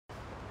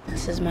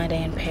This is my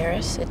day in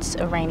Paris. It's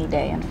a rainy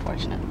day,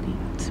 unfortunately.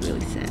 It's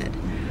really sad.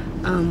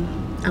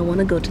 I want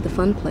to go to the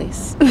fun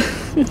place.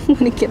 I want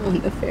to get on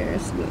the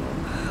Ferris wheel.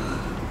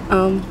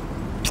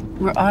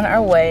 We're on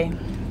our way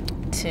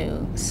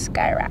to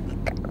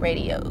Skyrock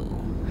Radio.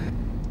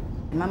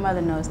 My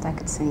mother noticed I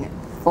could sing at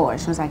 4.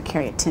 She was like,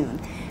 carry a tune.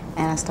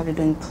 And I started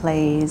doing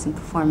plays and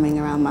performing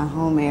around my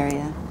home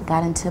area.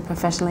 Got into it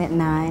professionally at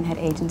 9, had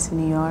agents in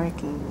New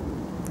York, and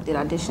did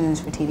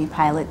auditions for TV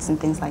pilots and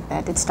things like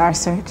that. Did Star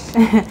Search.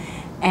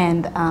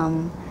 And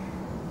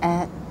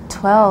at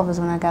 12 is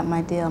when I got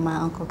my deal. My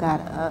uncle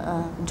got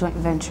a joint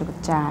venture with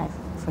Jive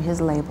for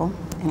his label,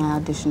 and I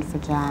auditioned for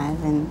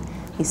Jive, and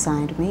he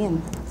signed me,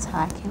 and that's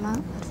how I came out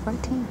at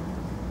 14,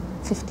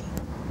 15.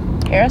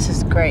 Paris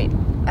is great.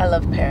 I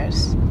love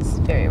Paris. It's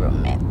very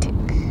romantic.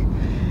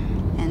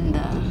 And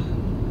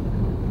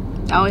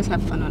I always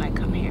have fun when I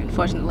come here.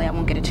 Unfortunately, I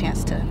won't get a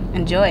chance to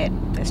enjoy it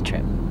this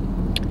trip.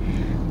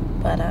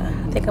 But I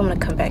think I'm gonna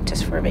come back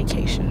just for a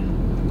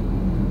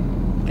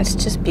vacation. It's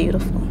just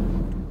beautiful.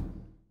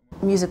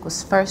 Music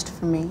was first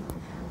for me,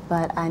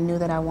 but I knew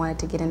that I wanted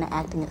to get into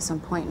acting at some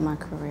point in my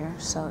career,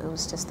 so it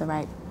was just the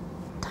right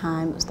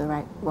time, it was the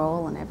right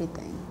role and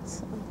everything.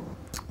 So.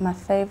 My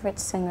favorite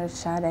singer is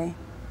Sade,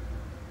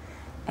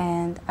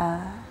 and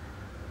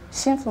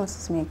she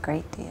influences me a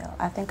great deal.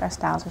 I think our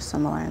styles are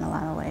similar in a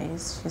lot of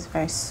ways. She's a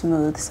very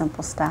smooth,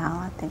 simple style.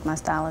 I think my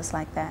style is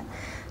like that.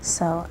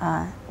 So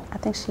I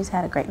think she's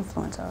had a great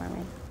influence over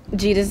me.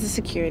 Jeeta's the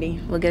security.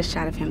 We'll get a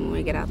shot of him when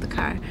we get out the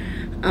car.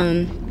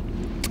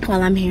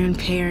 While I'm here in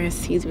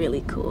Paris, he's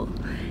really cool.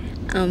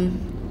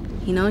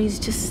 You know, he's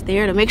just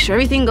there to make sure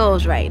everything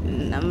goes right,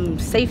 and I'm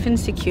safe and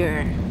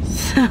secure.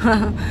 So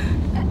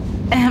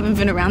I haven't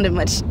been around him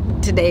much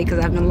today because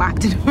I've been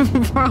locked in a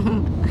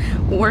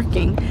room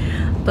working,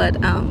 but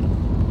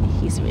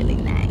he's really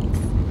nice.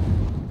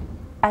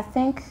 I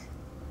think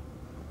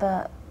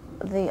the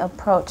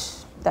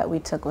approach that we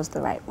took was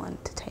the right one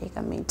to take.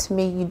 I mean, to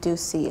me, you do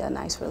see a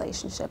nice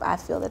relationship. I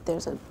feel that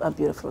there's a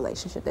beautiful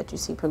relationship that you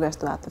see progress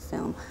throughout the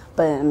film,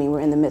 but I mean,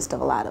 we're in the midst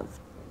of a lot of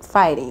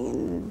fighting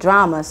and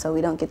drama, so we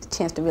don't get the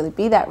chance to really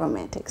be that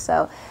romantic.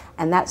 So,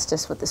 and that's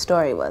just what the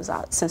story was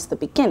since the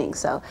beginning.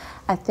 So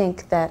I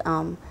think that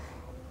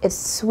it's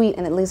sweet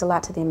and it leaves a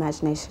lot to the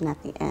imagination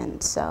at the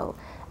end. So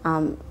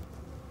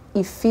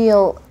you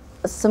feel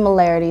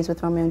similarities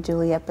with Romeo and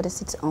Juliet, but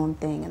it's its own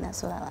thing, and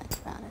that's what I like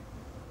about it.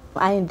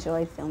 I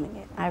enjoyed filming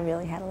it. I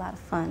really had a lot of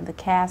fun. The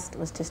cast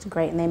was just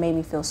great, and they made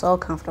me feel so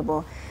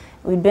comfortable.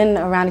 We'd been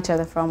around each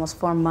other for almost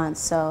 4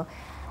 months, so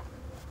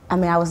I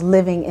mean, I was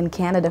living in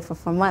Canada for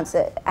 4 months.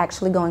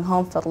 Actually going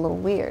home felt a little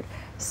weird.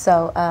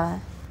 So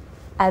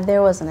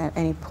there wasn't at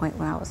any point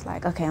when I was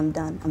like, okay, I'm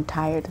done, I'm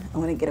tired, I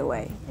want to get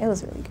away. It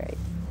was really great.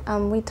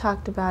 We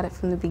talked about it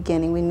from the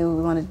beginning. We knew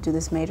we wanted to do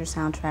this major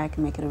soundtrack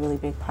and make it a really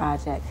big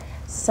project.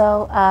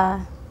 So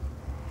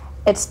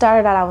it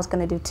started out I was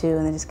going to do 2,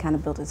 and then just kind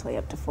of built its way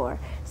up to 4.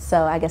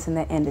 So I guess in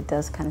the end it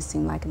does kind of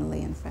seem like an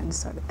Aaliyah and Friends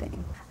sort of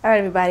thing. All right,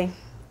 everybody,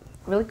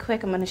 really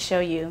quick, I'm going to show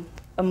you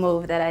a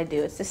move that I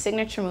do. It's a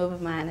signature move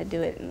of mine. I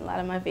do it in a lot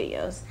of my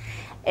videos.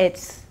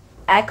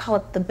 I call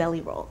it the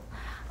belly roll.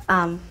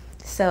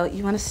 So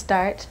you want to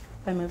start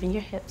by moving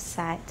your hips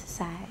side to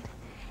side,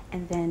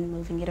 and then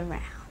moving it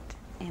around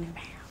and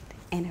around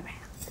and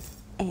around,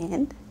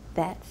 and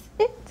that's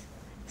it.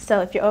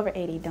 So if you're over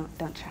 80,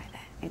 don't try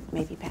that. It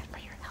may be bad for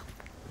your health.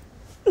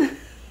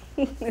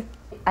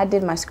 I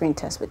did my screen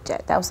test with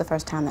Jet. That was the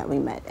first time that we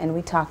met, and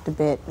we talked a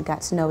bit, we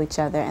got to know each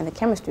other, and the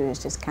chemistry was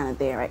just kind of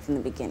there right from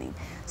the beginning.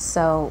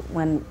 So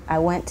when I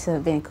went to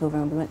Vancouver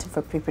and we went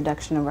for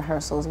pre-production and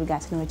rehearsals, we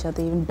got to know each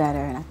other even better,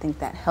 and I think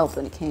that helped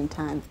when it came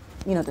time,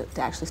 you know, to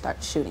actually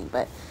start shooting.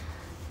 But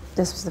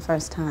this was the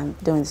first time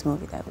doing this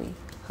movie that we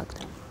hooked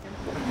up.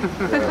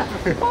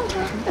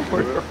 Bonjour.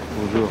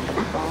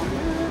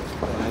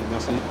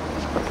 Merci.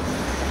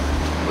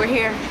 We're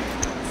here,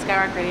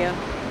 Skyrock Radio.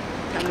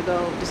 I'm gonna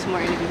go do some more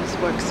interviews,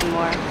 work some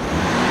more.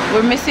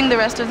 We're missing the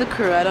rest of the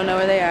crew. I don't know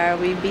where they are.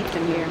 We beat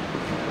them here.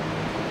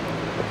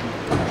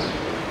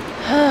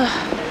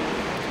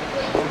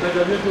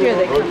 Here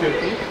they come.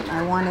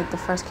 I wanted the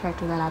first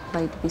character that I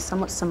played to be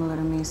somewhat similar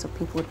to me so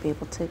people would be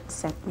able to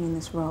accept me in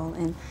this role.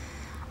 And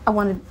I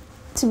wanted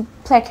to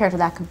play a character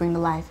that I could bring to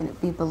life and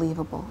it be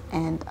believable.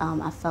 And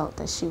I felt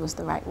that she was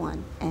the right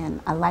one.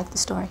 And I liked the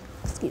story.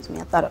 Excuse me.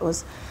 I thought it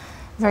was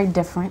very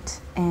different,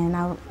 and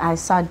I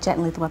saw Jet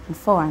in Lethal Weapon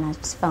 4, and I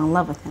just fell in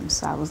love with him,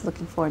 so I was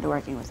looking forward to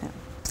working with him.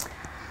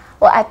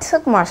 Well, I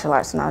took martial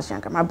arts when I was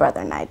younger. My brother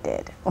and I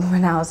did,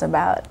 when I was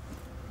about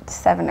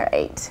 7 or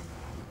 8.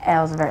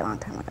 That was a very long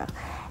time ago.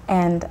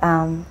 And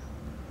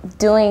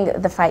doing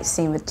the fight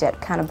scene with Jet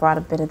kind of brought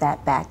a bit of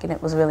that back, and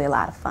it was really a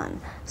lot of fun.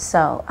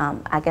 So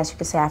I guess you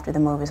could say after the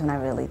movies when I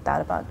really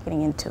thought about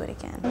getting into it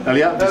again.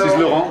 Aaliyah, this is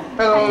Laurent.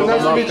 Hello,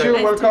 nice to meet you.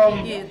 Welcome.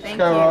 Thank you. Thank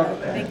you.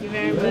 Thank you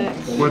very much.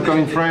 Welcome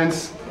in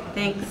France.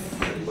 Thanks.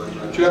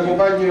 Tu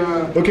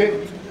l'accompagnes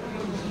Okay.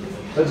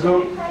 Let's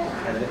go.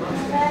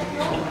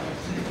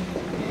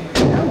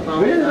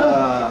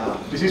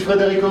 This is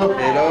Federico.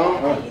 Hello.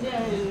 How you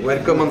doing?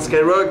 Welcome on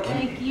Skyrock.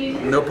 Thank you.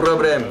 No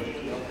problem.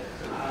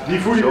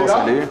 Diffou, il est là?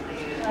 Salut.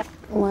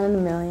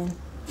 1 Million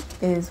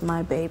is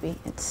my baby.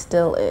 It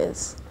still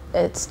is.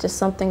 It's just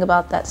something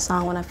about that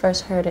song. When I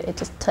first heard it, it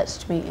just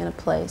touched me in a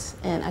place.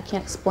 And I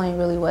can't explain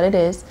really what it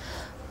is,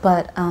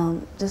 but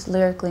just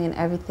lyrically and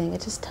everything, it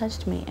just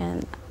touched me.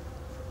 And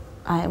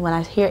when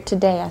I hear it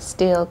today, I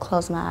still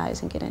close my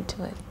eyes and get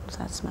into it. So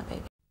that's my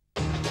baby.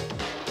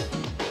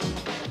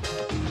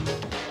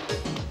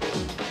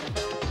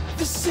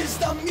 This is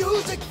the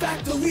music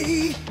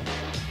factory.